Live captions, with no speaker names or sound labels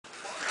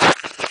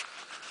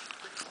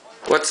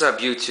What's up,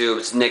 YouTube?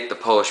 It's Nick the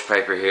Polish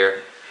Piper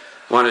here.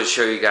 Wanted to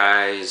show you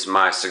guys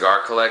my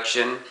cigar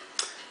collection.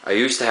 I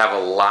used to have a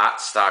lot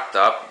stocked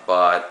up,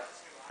 but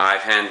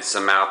I've handed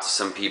some out to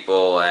some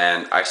people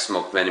and I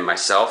smoked many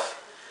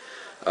myself.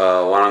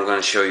 What I'm going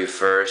to show you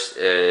first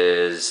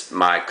is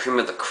my cream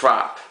of the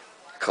crop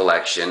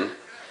collection.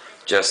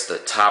 Just the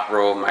top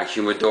row of my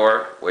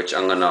humidor, which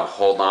I'm going to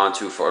hold on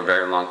to for a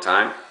very long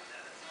time.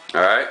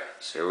 Alright,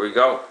 so here we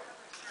go.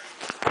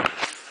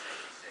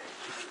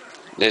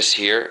 This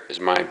here is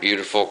my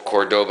beautiful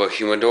Cordoba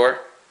humidor,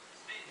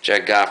 which I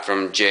got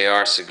from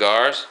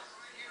X+Cigars.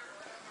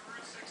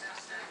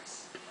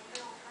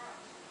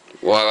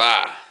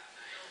 Voila!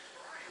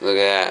 Look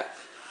at that.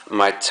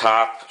 My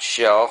top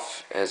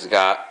shelf has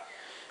got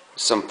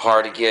some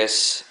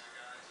Partagas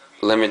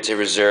limited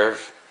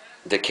reserve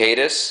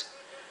Decatus.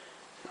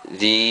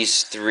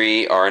 These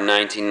three are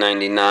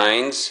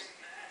 1999s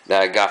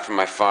that I got from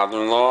my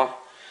father-in-law.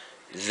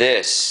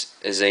 This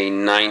is a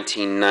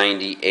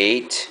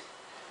 1998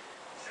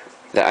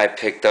 that I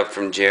picked up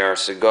from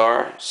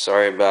Cigar.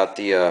 Sorry about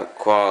the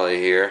quality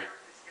here,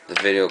 the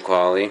video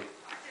quality.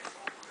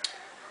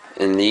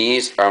 And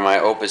these are my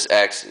Opus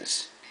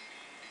X's.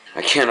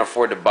 I can't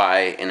afford to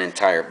buy an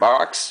entire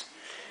box,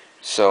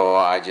 so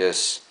I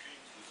just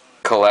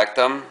collect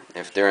them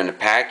if they're in the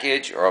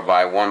package, or I'll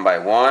buy one by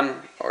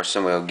one, or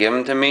somebody will give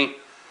them to me.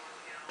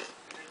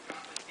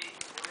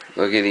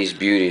 Look at these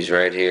beauties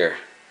right here.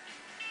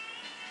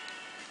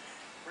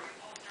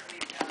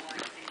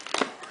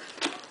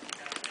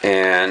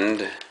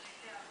 And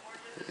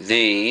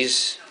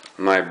these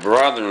my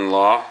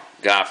brother-in-law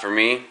got for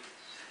me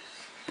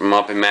from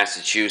up in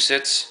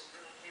Massachusetts.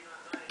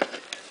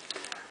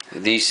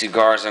 These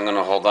cigars I'm going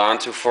to hold on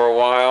to for a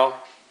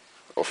while,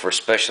 or for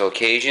special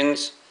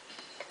occasions.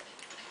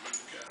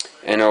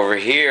 And over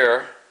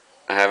here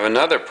I have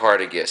another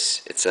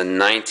Partagas. It's a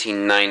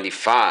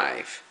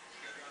 1995.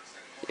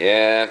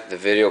 Yeah, the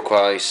video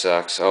quality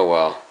sucks. Oh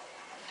well.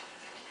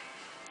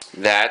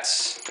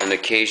 That's an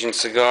occasion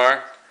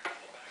cigar.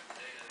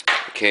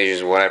 Occasion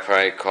is what I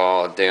probably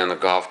call a day on the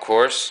golf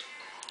course.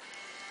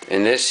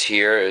 And this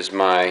here is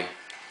my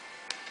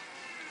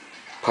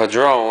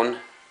Padron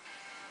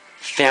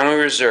Family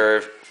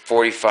Reserve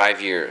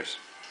 45 years.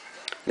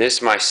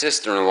 This my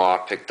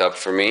sister-in-law picked up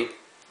for me.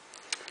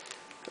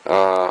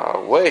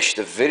 I wish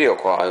the video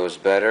quality was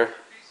better,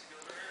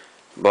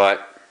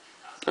 but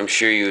I'm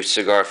sure you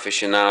cigar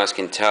aficionados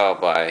can tell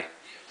by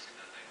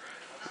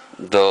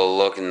the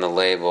look and the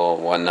label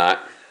and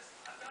whatnot.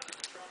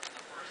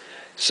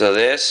 So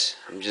this,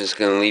 I'm just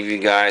going to leave you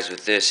guys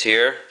with this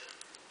here.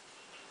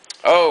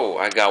 Oh,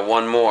 I got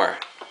one more.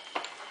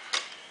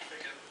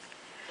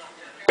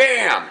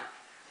 Bam!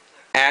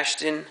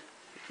 Ashton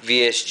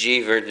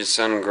VSG Virgin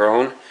Sun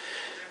Grown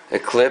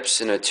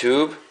Eclipse in a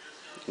tube.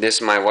 This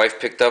my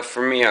wife picked up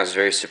for me. I was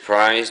very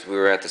surprised. We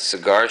were at the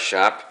cigar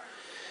shop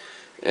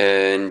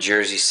in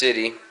Jersey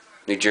City,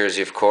 New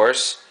Jersey, of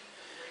course.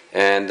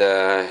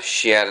 And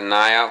she had an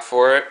eye out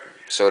for it.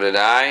 So did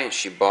I, and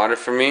she bought it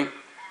for me.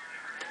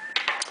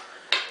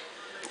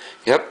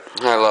 Yep,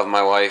 I love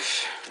my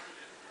wife.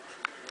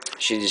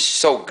 She's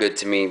so good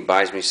to me,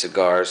 buys me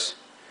cigars.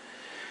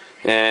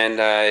 And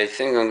I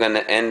think I'm going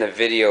to end the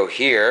video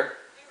here.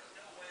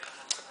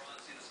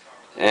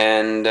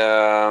 And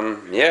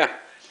yeah,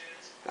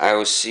 I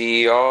will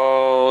see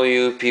all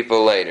you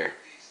people later.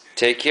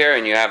 Take care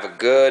and you have a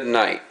good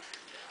night.